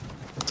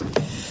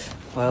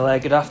Well,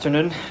 good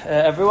afternoon,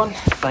 everyone.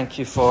 Thank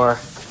you for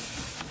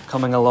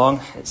coming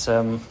along. It's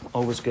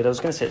always good. I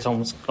was going to say it's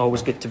almost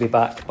always good to be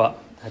back, but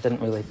I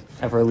didn't really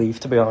ever leave,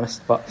 to be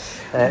honest. But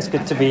it's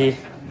good to be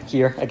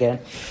here again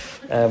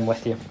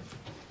with you.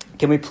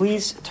 Can we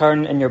please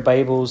turn in your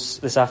Bibles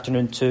this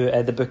afternoon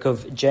to the book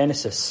of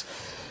Genesis?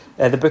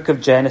 The book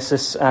of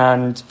Genesis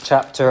and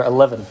chapter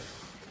 11.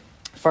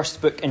 First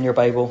book in your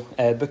Bible,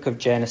 book of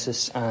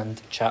Genesis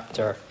and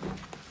chapter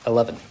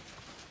 11.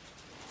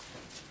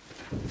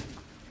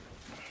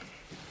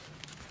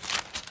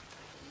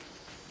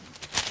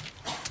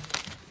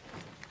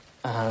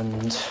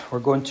 And we're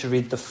going to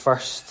read the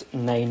first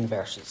 9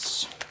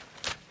 verses.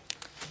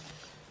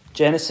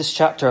 Genesis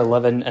chapter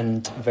 11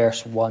 and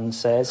verse 1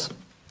 says,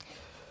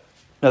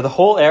 "Now the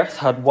whole earth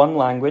had one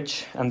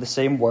language and the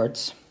same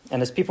words,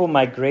 and as people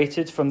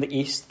migrated from the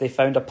east, they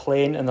found a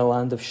plain in the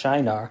land of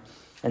Shinar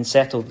and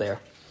settled there.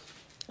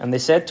 And they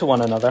said to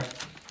one another,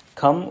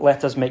 'Come,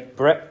 let us make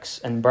bricks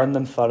and burn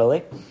them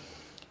thoroughly.'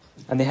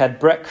 And they had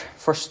brick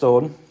for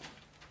stone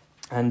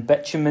and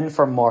bitumen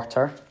for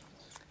mortar.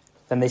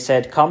 Then they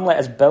said, 'Come, let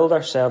us build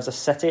ourselves a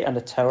city and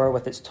a tower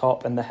with its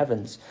top in the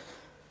heavens.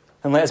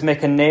 And let us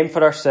make a name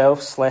for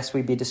ourselves, lest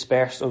we be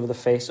dispersed over the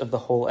face of the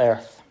whole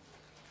earth.'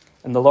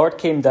 And the Lord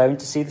came down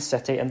to see the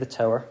city and the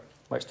tower,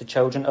 which the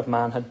children of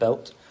man had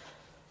built.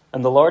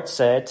 And the Lord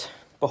said,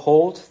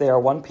 'Behold, they are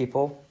one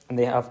people, and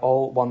they have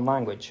all one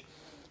language.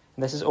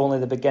 And this is only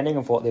the beginning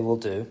of what they will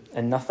do,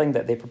 and nothing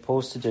that they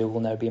propose to do will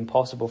now be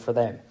impossible for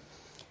them.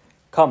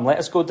 Come, let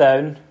us go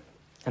down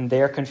and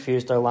there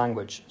confuse their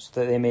language, so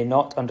that they may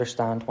not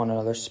understand one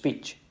another's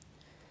speech.'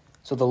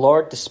 So the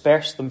Lord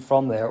dispersed them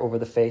from there over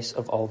the face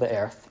of all the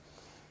earth,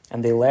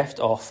 and they left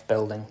off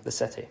building the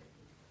city.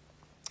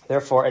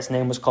 Therefore its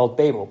name was called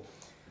Babel,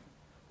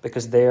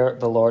 because there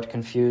the Lord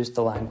confused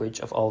the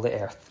language of all the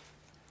earth.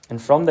 And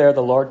from there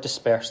the Lord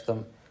dispersed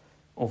them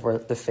over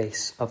the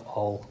face of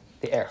all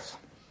the earth."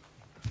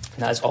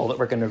 And that is all that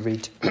we're going to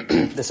read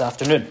this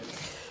afternoon.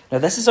 Now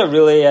this is a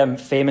really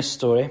famous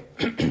story.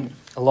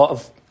 A lot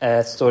of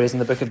stories in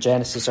the book of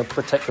Genesis are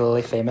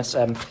particularly famous.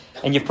 And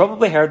you've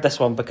probably heard this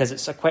one because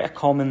it's quite a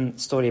common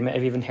story. You might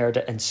have even heard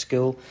it in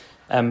school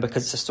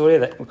because it's a story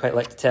that we quite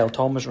like to tell.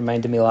 Tom was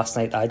reminding me last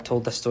night that I'd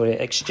told this story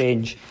at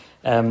Exchange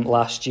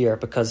last year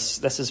because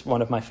this is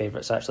one of my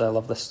favourites, actually. I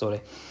love this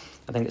story.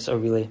 I think it's a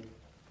really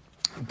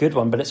good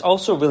one, but it's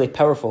also really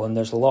powerful, and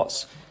there's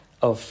lots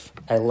of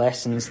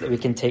lessons that we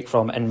can take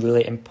from it, and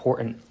really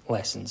important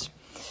lessons.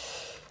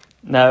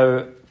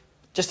 Now,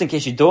 just in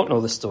case you don't know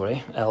the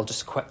story, I'll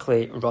just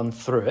quickly run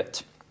through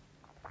it.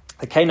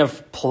 The kind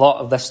of plot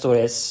of this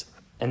story is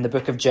in the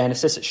book of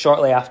Genesis. It's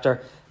shortly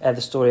after the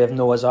story of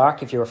Noah's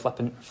Ark. If you were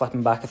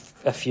flipping back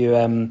a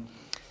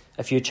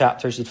few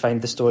chapters, you'd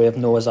find the story of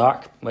Noah's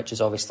Ark, which is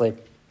obviously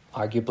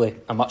arguably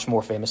a much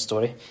more famous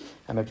story.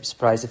 I might be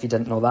surprised if you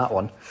didn't know that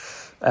one.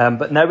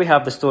 But now we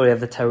have the story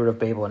of the Tower of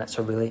Babel, and it's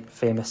a really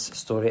famous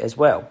story as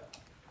well.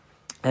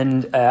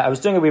 And I was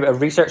doing a wee bit of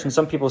research, and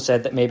some people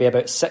said that maybe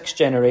about 6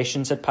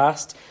 generations had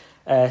passed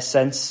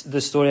since the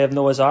story of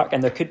Noah's Ark,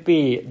 and the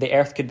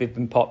earth could have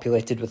been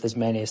populated with as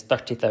many as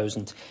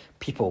 30,000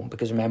 people,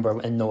 because remember,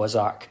 in Noah's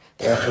Ark,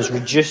 the earth was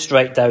reduced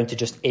right down to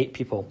just 8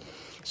 people.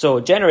 So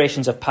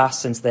generations have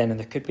passed since then, and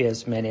there could be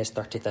as many as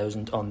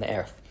 30,000 on the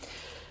earth.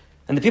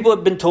 And the people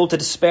have been told to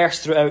disperse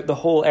throughout the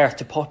whole earth,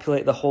 to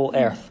populate the whole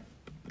earth.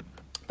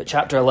 But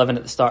chapter 11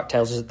 at the start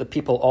tells us that the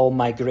people all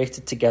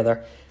migrated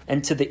together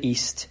into the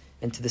east,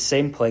 into the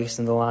same place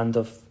in the land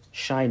of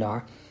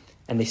Shinar,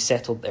 and they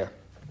settled there.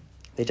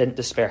 They didn't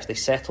disperse, they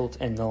settled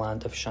in the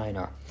land of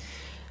Shinar.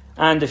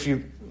 And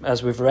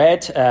as we've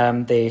read,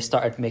 they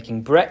started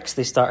making bricks,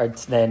 they started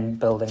then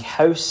building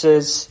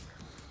houses,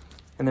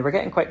 and they were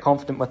getting quite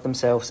confident with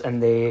themselves,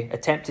 and they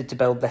attempted to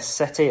build this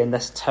city and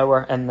this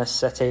tower in this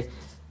city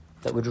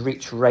that would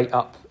reach right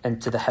up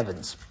into the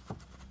heavens.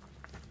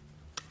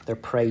 Their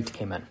pride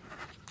came in.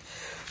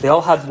 They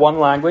all had one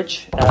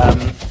language,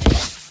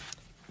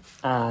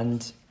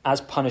 and as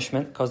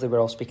punishment, because they were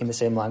all speaking the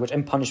same language,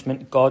 in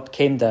punishment, God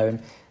came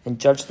down and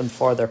judged them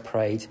for their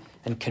pride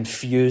and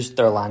confused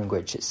their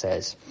language, it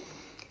says.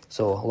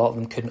 So a lot of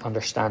them couldn't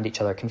understand each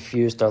other,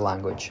 confused their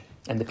language.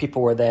 And the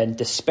people were then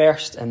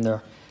dispersed in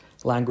their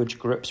language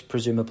groups,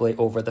 presumably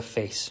over the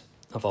face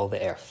of all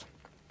the earth.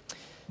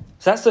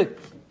 So that's the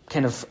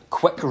kind of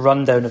quick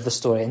rundown of the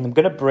story. And I'm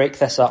going to break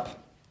this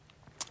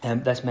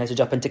message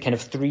up into kind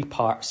of 3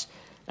 parts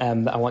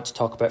that I want to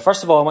talk about.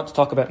 First of all, I want to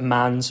talk about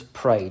man's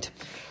pride.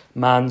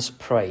 Man's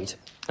pride.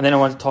 And then I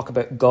want to talk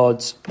about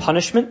God's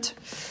punishment.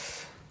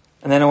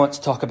 And then I want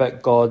to talk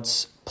about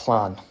God's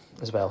plan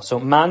as well. So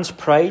man's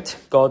pride,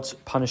 God's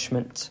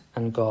punishment,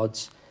 and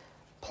God's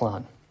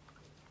plan.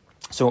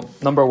 So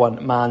number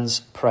 1, man's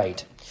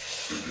pride.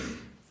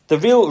 The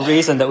real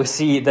reason that we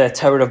see the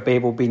Tower of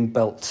Babel being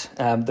built,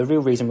 the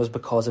real reason was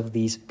because of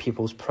these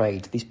people's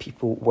pride. These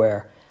people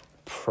were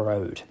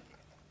proud.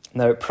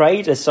 Now,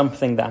 pride is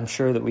something that I'm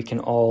sure that we can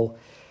all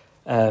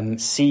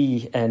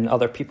see in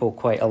other people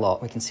quite a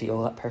lot. We can see,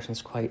 that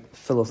person's quite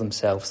full of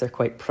themselves. They're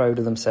quite proud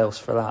of themselves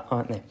for that,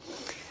 aren't they?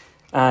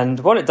 And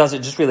what it does, it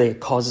just really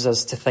causes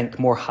us to think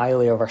more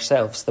highly of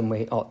ourselves than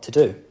we ought to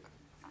do.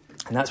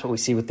 And that's what we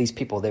see with these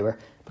people. They were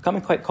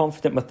becoming quite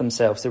confident with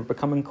themselves. They were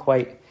becoming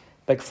quite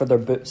big for their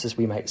boots, as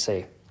we might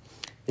say.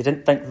 They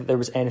didn't think that there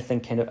was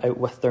anything kind of out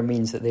with their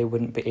means that they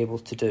wouldn't be able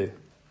to do.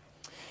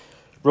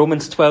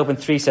 Romans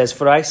 12:3 says,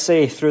 "For I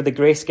say, through the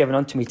grace given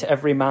unto me, to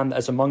every man that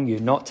is among you,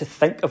 not to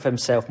think of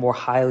himself more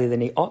highly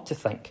than he ought to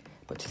think,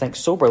 but to think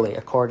soberly,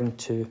 according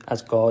to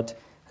as God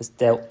has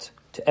dealt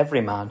to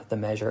every man the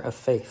measure of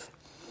faith."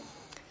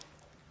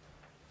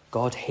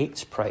 God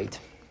hates pride.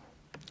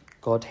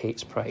 God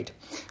hates pride.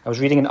 I was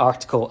reading an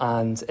article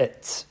and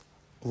it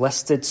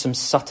listed some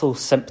subtle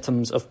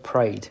symptoms of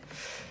pride.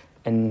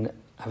 And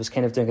I was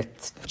kind of doing a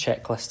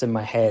checklist in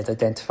my head,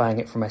 identifying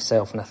it for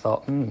myself. And I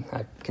thought,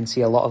 I can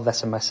see a lot of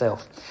this in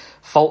myself.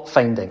 Fault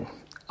finding,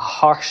 a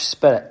harsh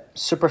spirit,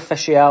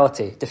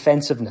 superficiality,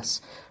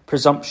 defensiveness,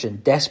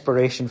 presumption,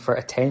 desperation for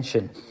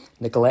attention,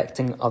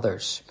 neglecting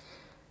others.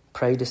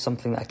 Pride is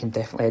something that I can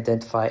definitely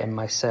identify in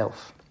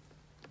myself.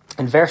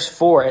 In verse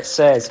 4, it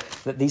says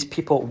that these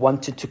people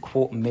wanted to,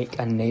 quote, make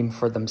a name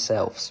for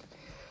themselves.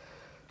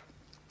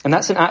 And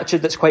that's an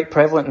attitude that's quite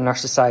prevalent in our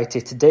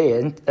society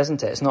today,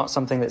 isn't it? It's not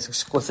something that's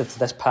exclusive to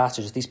this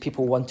passage. These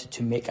people wanted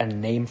to make a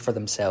name for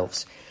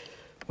themselves.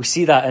 We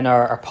see that in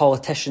our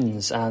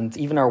politicians and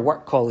even our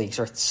work colleagues,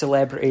 our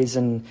celebrities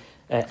and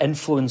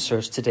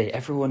influencers today.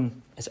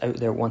 Everyone is out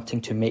there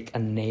wanting to make a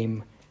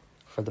name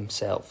for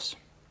themselves.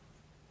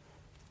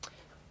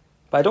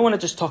 But I don't want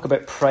to just talk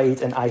about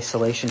pride in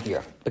isolation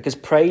here, because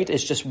pride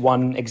is just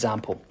one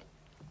example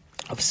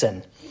of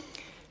sin.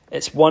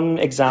 It's one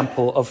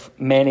example of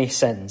many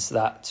sins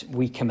that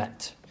we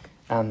commit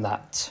and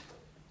that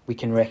we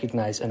can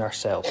recognise in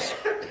ourselves.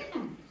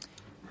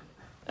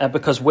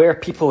 Because where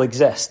people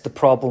exist, the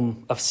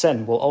problem of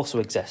sin will also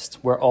exist.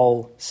 We're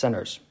all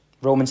sinners.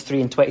 Romans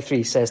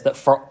 3:23 says that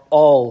for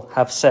all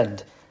have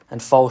sinned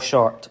and fall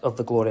short of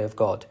the glory of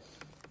God.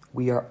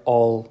 We are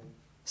all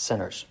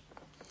sinners.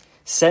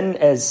 Sin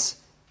is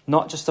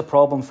not just a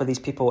problem for these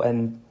people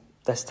in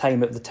this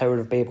time at the Tower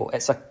of Babel.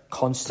 It's a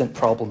constant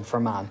problem for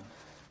man.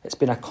 It's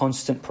been a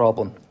constant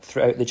problem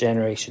throughout the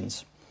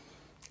generations.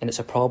 And it's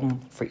a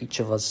problem for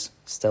each of us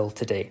still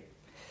today.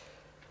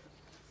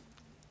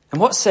 And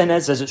what sin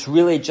is it's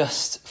really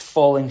just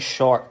falling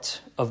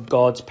short of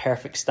God's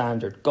perfect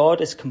standard.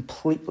 God is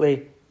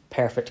completely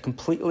perfect,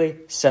 completely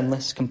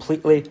sinless,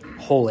 completely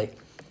holy.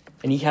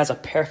 And he has a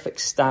perfect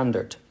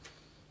standard.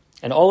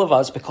 And all of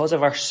us, because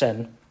of our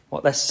sin,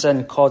 what this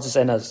sin causes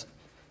in us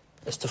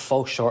is to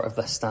fall short of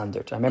this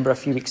standard. I remember a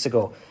few weeks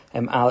ago,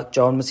 Alec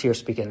John was here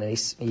speaking, and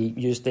he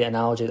used the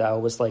analogy that I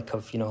always like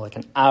of, like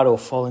an arrow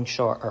falling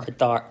short or a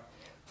dart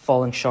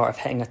falling short of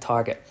hitting a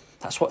target.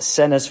 That's what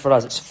sin is for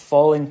us. It's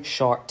falling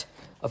short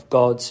of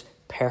God's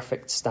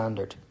perfect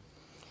standard.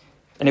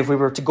 And if we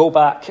were to go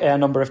back a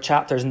number of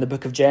chapters in the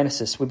book of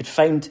Genesis, we would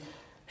find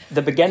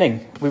the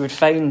beginning. We would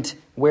find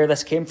where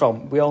this came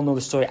from. We all know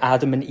the story,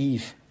 Adam and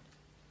Eve.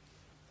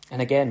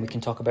 And again, we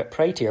can talk about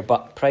pride here,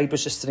 but pride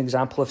was just an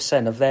example of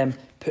sin, of them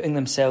putting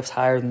themselves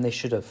higher than they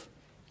should have,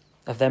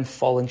 of them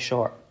falling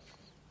short.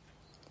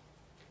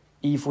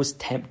 Eve was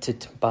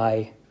tempted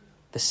by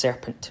the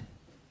serpent.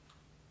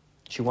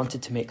 She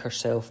wanted to make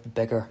herself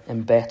bigger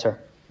and better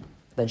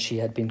than she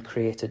had been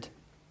created.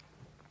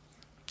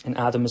 And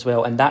Adam as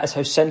well. And that is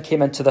how sin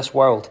came into this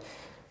world.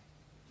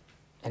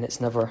 And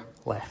it's never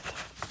left.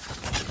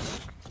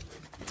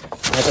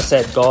 And as I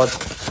said, God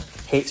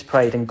hates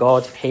pride and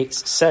God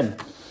hates sin.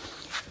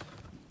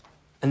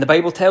 And the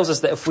Bible tells us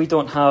that if we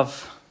don't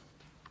have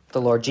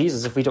the Lord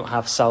Jesus, if we don't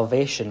have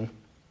salvation,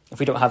 if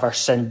we don't have our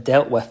sin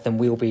dealt with, then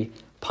we'll be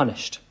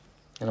punished.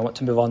 And I want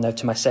to move on now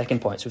to my second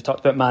point. So we've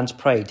talked about man's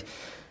pride.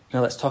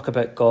 Now let's talk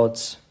about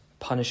God's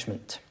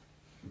punishment.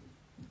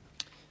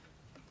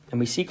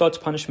 And we see God's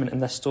punishment in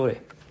this story,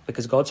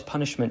 because God's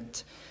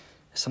punishment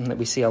is something that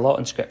we see a lot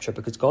in Scripture,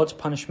 because God's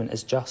punishment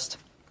is just.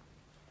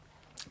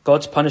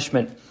 God's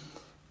punishment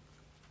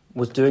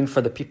was doing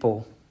for the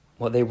people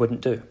what they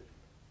wouldn't do.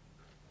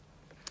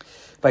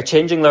 By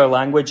changing their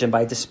language and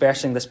by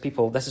dispersing this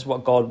people, this is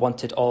what God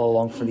wanted all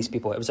along for these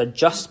people. It was a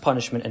just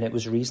punishment and it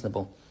was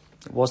reasonable.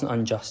 It wasn't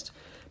unjust.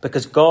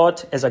 Because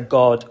God is a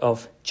God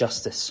of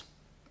justice.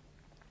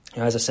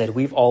 As I said,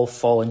 we've all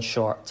fallen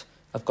short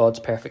of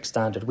God's perfect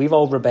standard. We've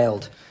all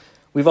rebelled.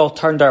 We've all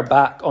turned our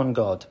back on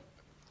God.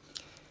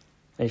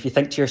 And if you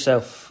think to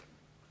yourself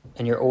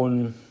in your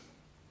own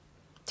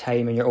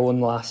time, in your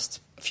own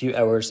last few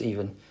hours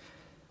even,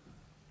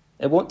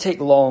 it won't take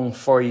long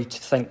for you to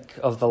think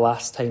of the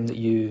last time that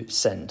you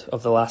sinned,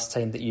 of the last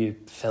time that you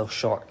fell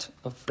short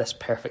of this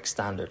perfect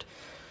standard,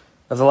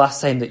 of the last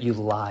time that you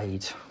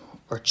lied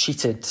or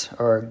cheated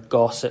or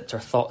gossiped or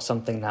thought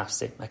something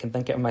nasty. I can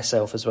think it of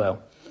myself as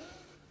well.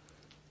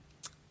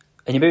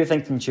 And you may be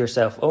thinking to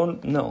yourself, oh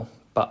no,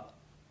 but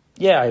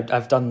yeah,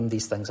 I've done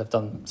these things. I've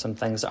done some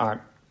things that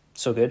aren't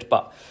so good,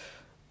 but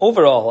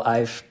overall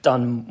I've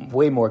done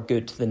way more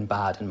good than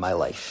bad in my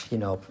life,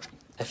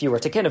 If you were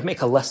to kind of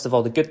make a list of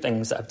all the good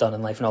things that I've done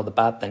in life and all the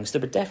bad things, there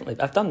would definitely,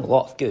 I've done a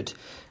lot of good.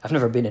 I've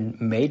never been in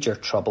major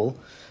trouble.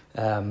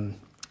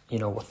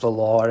 with the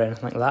law or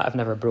anything like that. I've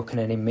never broken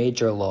any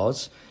major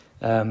laws.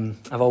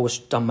 I've always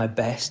done my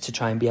best to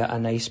try and be a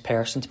nice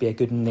person, to be a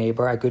good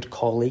neighbour, a good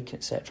colleague,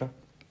 etc.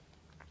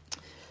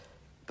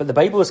 But the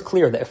Bible is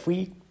clear that if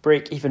we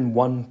break even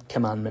one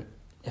commandment,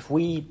 if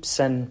we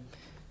sin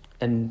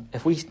and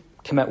if we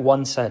commit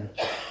one sin,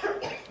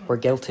 we're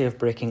guilty of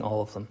breaking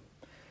all of them.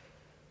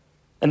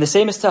 And the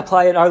same is to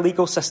apply in our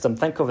legal system.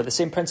 Think of it, the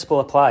same principle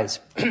applies.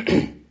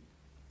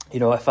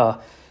 If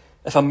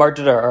a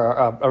murderer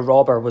or a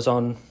robber was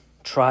on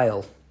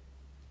trial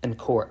in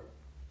court,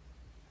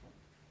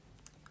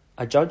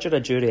 a judge or a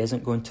jury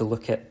isn't going to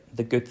look at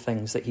the good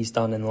things that he's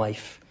done in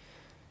life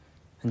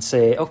and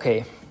say,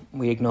 okay,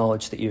 we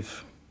acknowledge that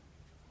you've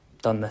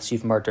done this,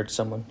 you've murdered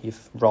someone,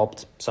 you've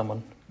robbed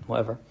someone,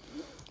 whatever.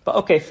 But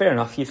okay, fair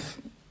enough,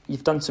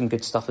 you've done some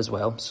good stuff as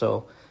well,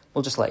 so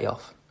we'll just let you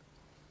off.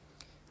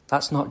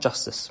 That's not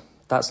justice.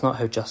 That's not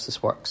how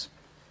justice works.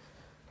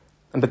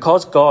 And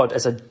because God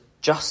is a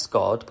just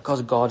God,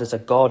 because God is a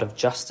God of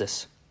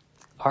justice,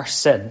 our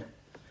sin,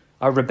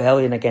 our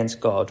rebellion against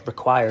God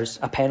requires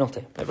a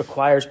penalty. It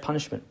requires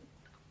punishment.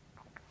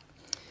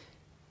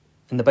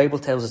 And the Bible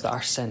tells us that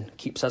our sin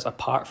keeps us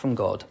apart from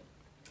God.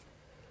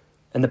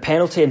 And the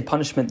penalty and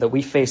punishment that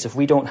we face if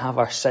we don't have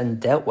our sin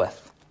dealt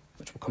with,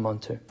 which we'll come on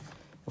to,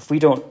 if we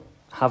don't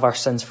have our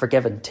sins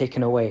forgiven,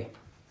 taken away,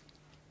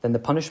 then the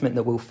punishment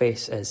that we'll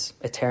face is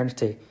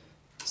eternity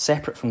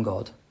separate from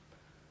God.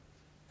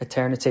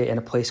 Eternity in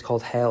a place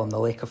called hell in the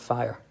lake of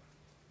fire.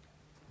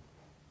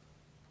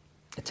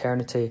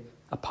 Eternity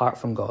apart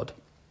from God.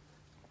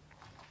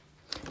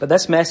 But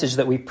this message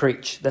that we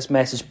preach, this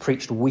message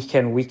preached week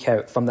in, week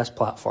out from this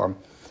platform,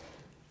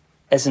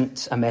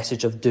 isn't a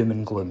message of doom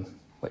and gloom,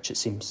 which it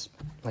seems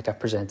like I've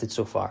presented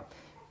so far.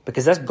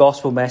 Because this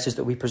gospel message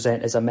that we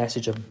present is a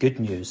message of good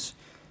news.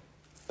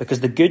 Because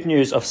the good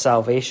news of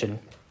salvation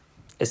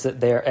is that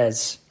there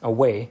is a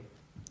way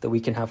that we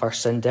can have our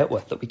sin dealt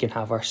with, that we can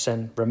have our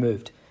sin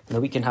removed, and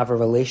that we can have a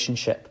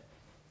relationship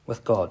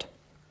with God.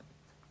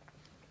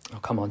 I'll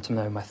come on to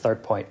now my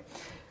third point.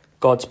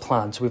 God's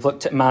plan. So we've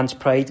looked at man's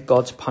pride,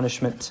 God's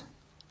punishment,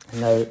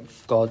 and now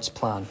God's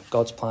plan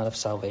of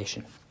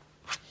salvation.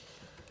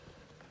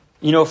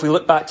 If we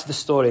look back to the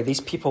story,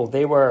 these people,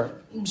 they were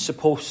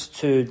supposed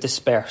to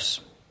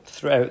disperse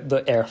throughout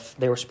the earth.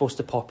 They were supposed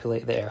to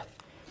populate the earth.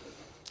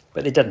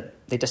 But they didn't.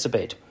 They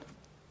disobeyed.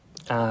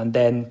 And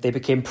then they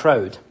became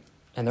proud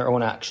in their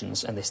own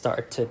actions, and they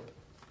started to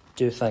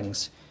do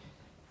things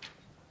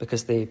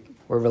because they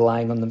were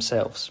relying on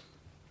themselves.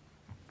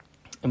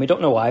 And we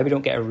don't know why. We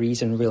don't get a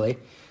reason, really.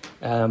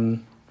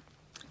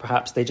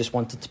 Perhaps they just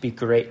wanted to be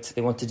great.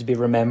 They wanted to be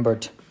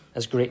remembered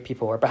as great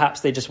people. Or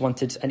perhaps they just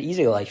wanted an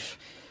easy life.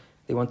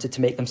 They wanted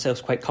to make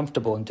themselves quite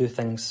comfortable and do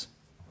things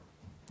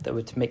that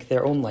would make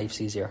their own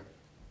lives easier.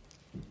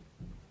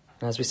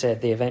 And as we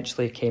said, they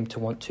eventually came to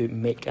want to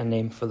make a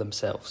name for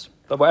themselves.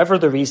 But whatever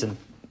the reason,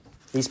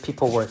 these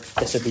people were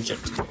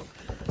disobedient.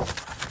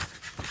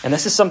 And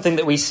this is something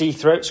that we see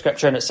throughout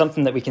Scripture, and it's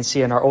something that we can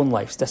see in our own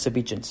lives,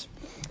 disobedience.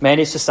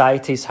 Many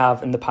societies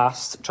have in the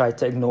past tried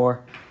to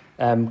ignore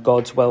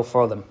God's will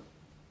for them.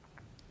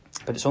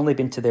 But it's only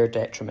been to their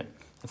detriment.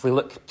 If we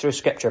look through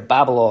Scripture,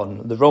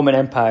 Babylon, the Roman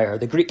Empire,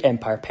 the Greek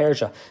Empire,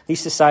 Persia, these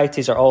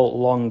societies are all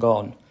long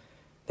gone.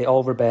 They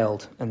all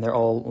rebelled, and they're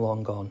all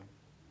long gone.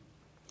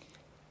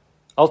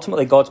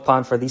 Ultimately, God's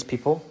plan for these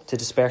people to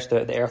disperse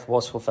throughout the earth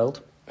was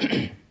fulfilled.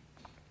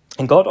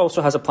 And God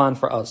also has a plan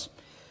for us.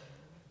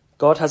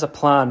 God has a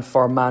plan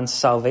for man's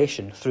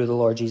salvation through the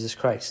Lord Jesus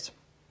Christ.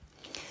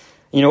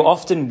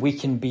 Often we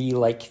can be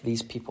like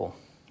these people.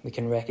 We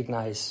can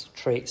recognize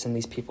traits in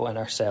these people in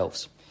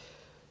ourselves.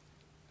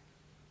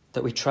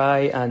 That we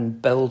try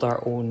and build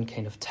our own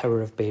kind of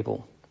Tower of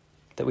Babel.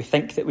 That we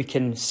think that we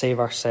can save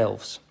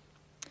ourselves.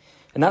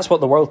 And that's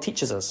what the world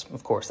teaches us,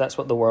 of course. That's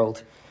what the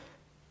world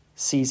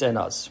sees in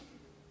us,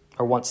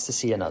 or wants to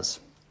see in us.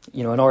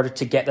 In order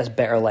to get this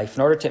better life,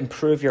 in order to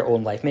improve your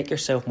own life, make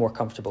yourself more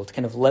comfortable, to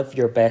kind of live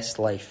your best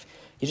life,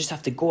 you just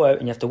have to go out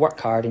and you have to work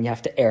hard and you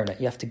have to earn it.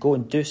 You have to go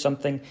and do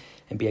something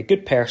and be a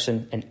good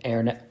person and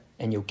earn it,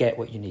 and you'll get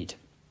what you need.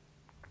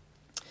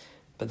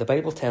 But the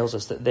Bible tells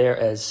us that there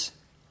is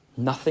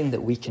nothing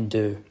that we can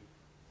do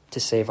to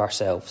save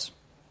ourselves.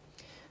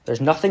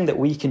 There's nothing that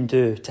we can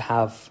do to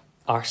have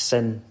our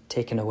sin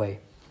taken away.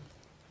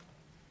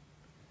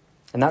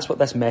 And that's what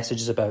this message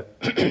is about.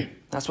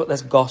 That's what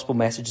this gospel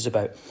message is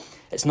about.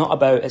 It's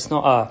not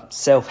a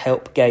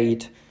self-help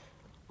guide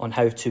on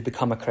how to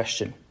become a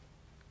Christian.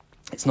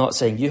 It's not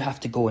saying you have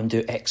to go and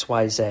do X,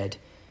 Y, Z,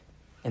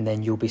 and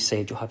then you'll be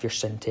saved, you'll have your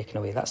sin taken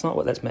away. That's not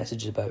what this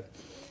message is about.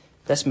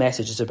 This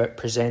message is about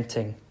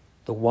presenting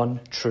the one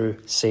true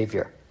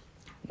Saviour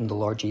in the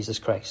Lord Jesus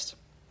Christ.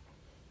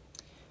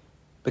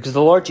 Because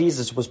the Lord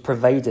Jesus was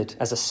provided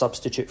as a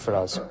substitute for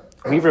us.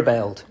 We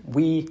rebelled.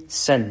 We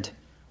sinned.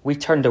 We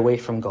turned away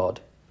from God.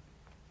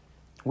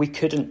 We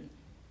couldn't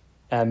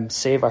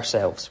save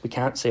ourselves. We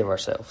can't save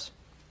ourselves.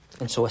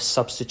 And so a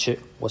substitute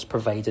was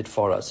provided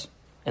for us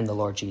in the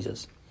Lord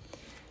Jesus.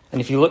 And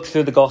if you look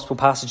through the gospel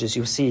passages,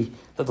 you'll see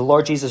that the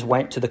Lord Jesus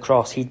went to the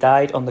cross. He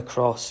died on the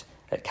cross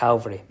at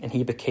Calvary, and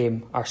he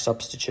became our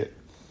substitute.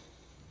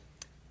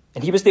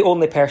 And he was the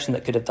only person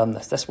that could have done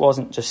this. This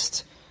wasn't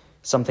just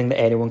something that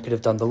anyone could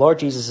have done. The Lord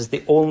Jesus is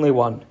the only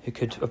one who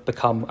could have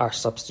become our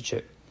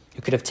substitute,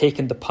 who could have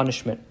taken the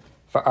punishment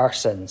for our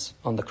sins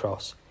on the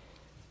cross.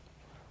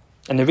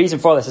 And the reason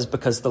for this is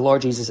because the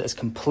Lord Jesus is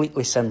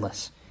completely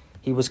sinless.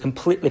 He was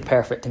completely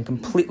perfect and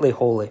completely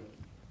holy.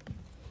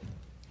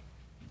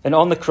 And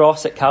on the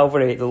cross at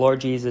Calvary, the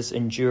Lord Jesus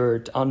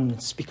endured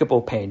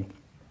unspeakable pain.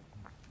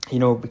 You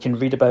know, we can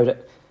read about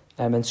it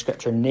in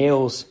Scripture.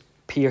 Nails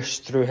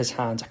pierced through his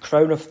hands, a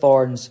crown of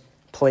thorns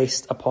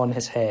placed upon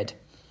his head,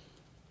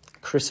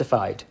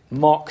 crucified,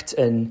 mocked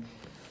and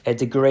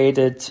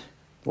degraded,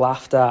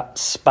 laughed at,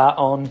 spat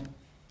on.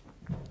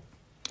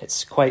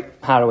 It's quite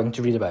harrowing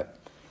to read about.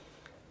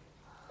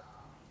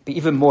 But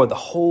even more, the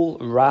whole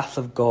wrath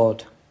of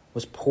God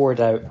was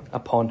poured out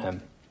upon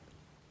him.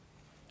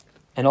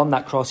 And on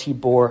that cross, he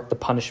bore the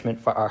punishment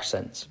for our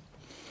sins.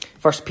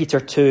 1 Peter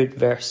 2,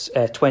 verse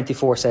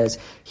 24 says,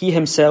 "He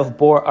himself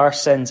bore our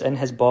sins in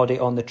his body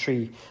on the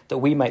tree, that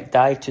we might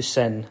die to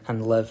sin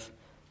and live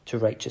to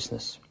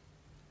righteousness."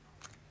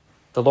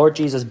 The Lord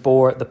Jesus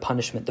bore the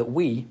punishment that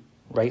we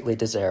rightly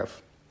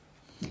deserve.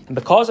 And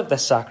because of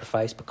this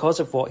sacrifice, because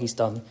of what he's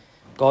done,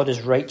 God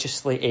is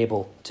righteously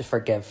able to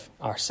forgive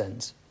our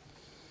sins.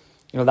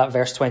 You know, that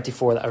verse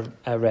 24 that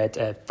I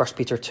read, 1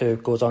 Peter 2,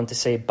 goes on to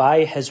say,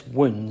 "By his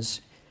wounds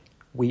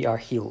we are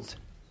healed."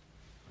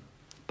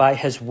 By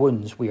his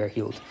wounds we are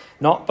healed.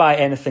 Not by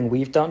anything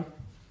we've done.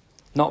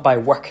 Not by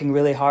working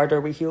really hard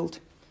are we healed.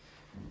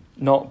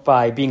 Not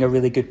by being a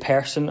really good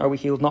person are we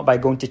healed. Not by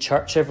going to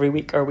church every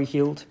week are we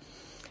healed.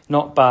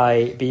 Not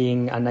by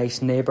being a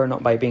nice neighbour.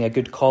 Not by being a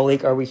good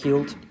colleague are we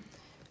healed.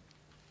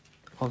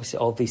 Obviously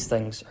all these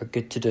things are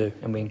good to do,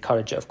 and we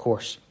encourage it, of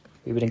course.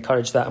 We would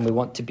encourage that, and we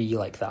want to be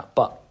like that.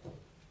 But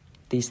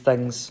these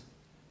things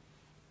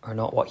are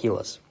not what heal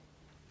us.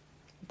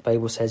 The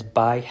Bible says,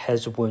 by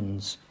his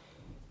wounds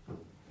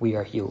we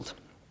are healed.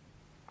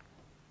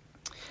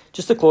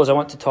 Just to close, I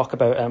want to talk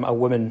about a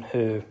woman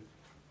who,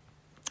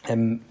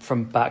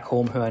 from back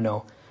home, who I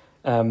know.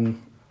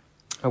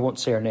 I won't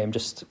say her name,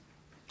 just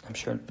I'm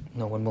sure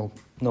no one will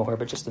know her,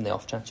 but just in the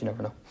off chance, you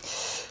never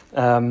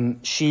know.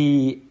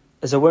 She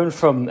is a woman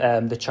from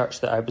the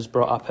church that I was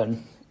brought up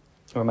in,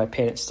 where my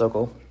parents still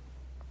go.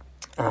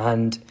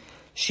 And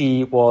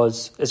she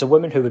is a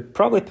woman who would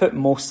probably put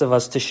most of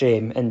us to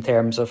shame in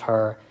terms of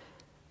her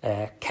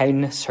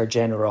kindness, her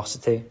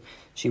generosity.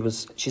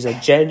 She's a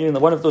genuine,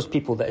 one of those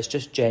people that is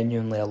just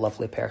genuinely a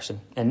lovely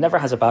person and never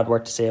has a bad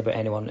word to say about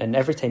anyone. And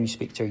every time you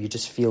speak to her, you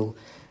just feel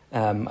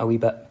a wee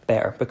bit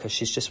better, because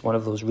she's just one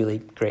of those really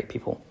great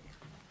people.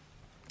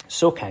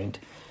 So kind.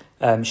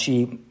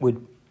 She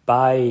would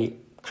buy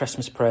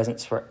Christmas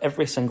presents for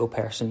every single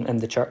person in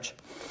the church.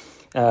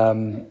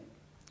 You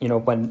know,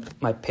 when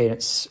my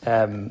parents,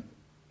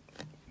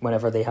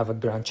 whenever they have a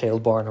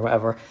grandchild born or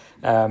whatever,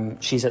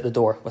 she's at the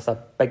door with a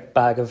big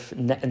bag of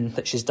knitting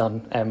that she's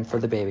done for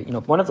the baby. You know,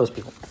 one of those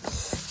people.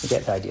 You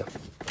get the idea.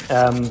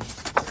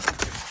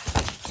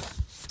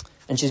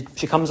 And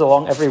she comes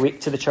along every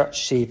week to the church.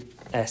 She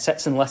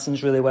sits and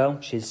listens really well.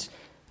 She's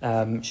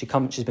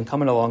been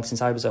coming along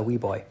since I was a wee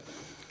boy.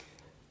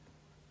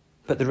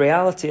 But the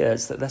reality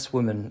is that this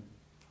woman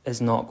is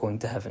not going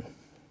to heaven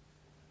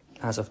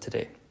as of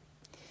today.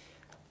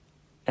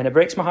 And it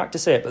breaks my heart to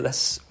say it, but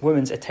this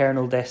woman's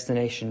eternal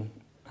destination,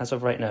 as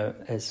of right now,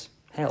 is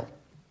hell,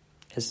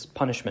 is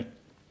punishment.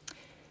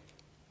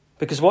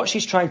 Because what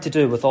she's trying to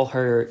do with all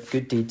her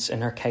good deeds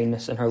and her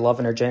kindness and her love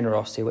and her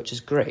generosity, which is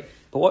great,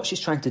 but what she's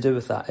trying to do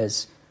with that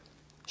is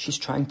she's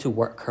trying to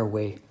work her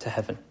way to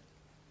heaven.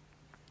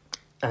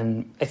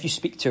 And if you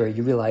speak to her,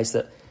 you realise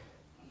that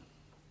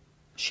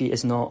she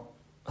is not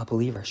a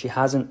believer. She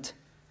hasn't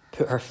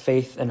put her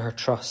faith and her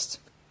trust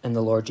in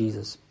the Lord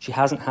Jesus. She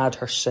hasn't had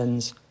her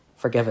sins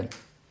forgiven.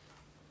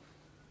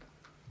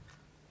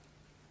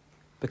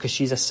 Because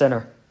she's a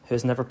sinner who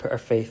has never put her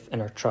faith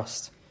and her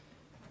trust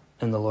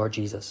in the Lord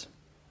Jesus.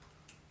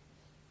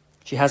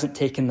 She hasn't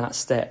taken that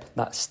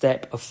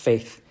step of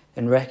faith,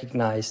 and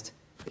recognised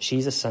that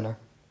she's a sinner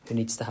who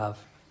needs to have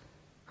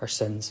her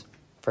sins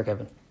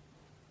forgiven.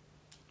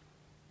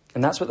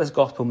 And that's what this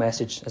gospel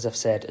message, as I've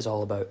said, is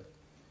all about.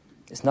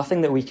 It's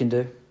nothing that we can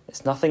do.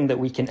 It's nothing that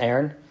we can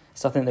earn.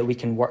 It's nothing that we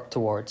can work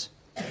towards.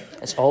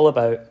 It's all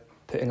about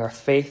putting our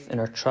faith and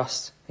our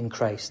trust in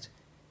Christ,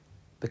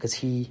 because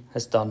he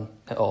has done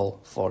it all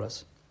for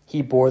us.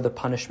 He bore the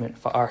punishment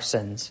for our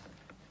sins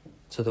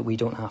so that we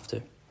don't have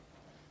to.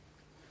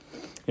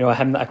 You know, a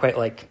hymn that I quite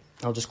like,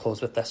 I'll just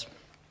close with this.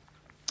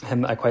 A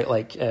hymn that I quite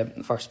like,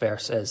 the first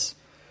verse is,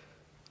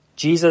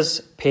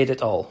 "Jesus paid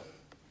it all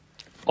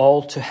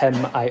to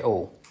him I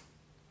owe.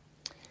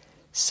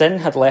 Sin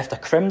had left a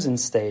crimson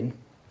stain,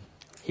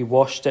 he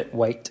washed it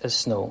white as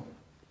snow.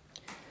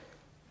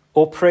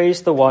 Oh,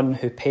 praise the one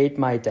who paid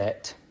my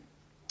debt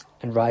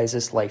and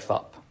rises life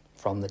up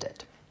from the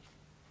dead."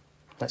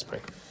 Let's pray.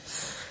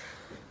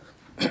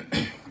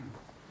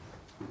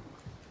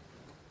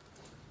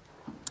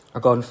 Our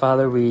God and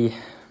Father, we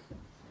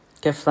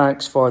give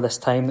thanks for this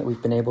time that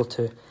we've been able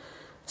to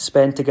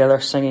spend together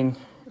singing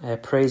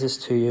praises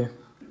to you.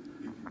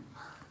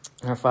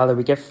 And our Father,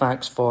 we give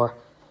thanks for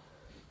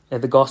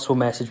the gospel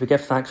message. We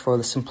give thanks for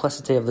the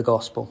simplicity of the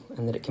gospel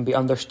and that it can be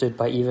understood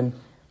by even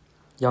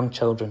young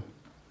children.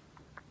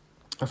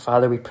 Our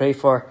Father, we pray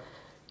for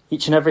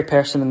each and every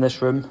person in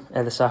this room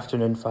this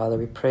afternoon, Father.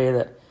 We pray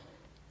that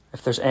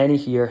if there's any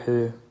here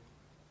who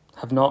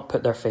have not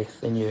put their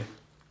faith in you,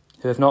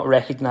 who have not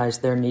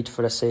recognised their need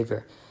for a Saviour,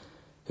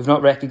 who have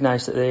not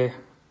recognised that they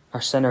are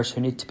sinners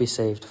who need to be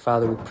saved,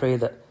 Father, we pray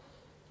that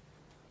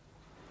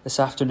this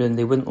afternoon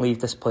they wouldn't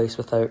leave this place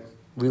without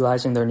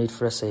realising their need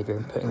for a Saviour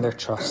and putting their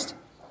trust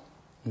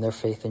and their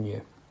faith in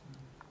you.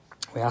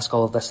 We ask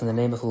all of this in the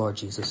name of the Lord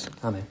Jesus.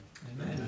 Amen. Amen.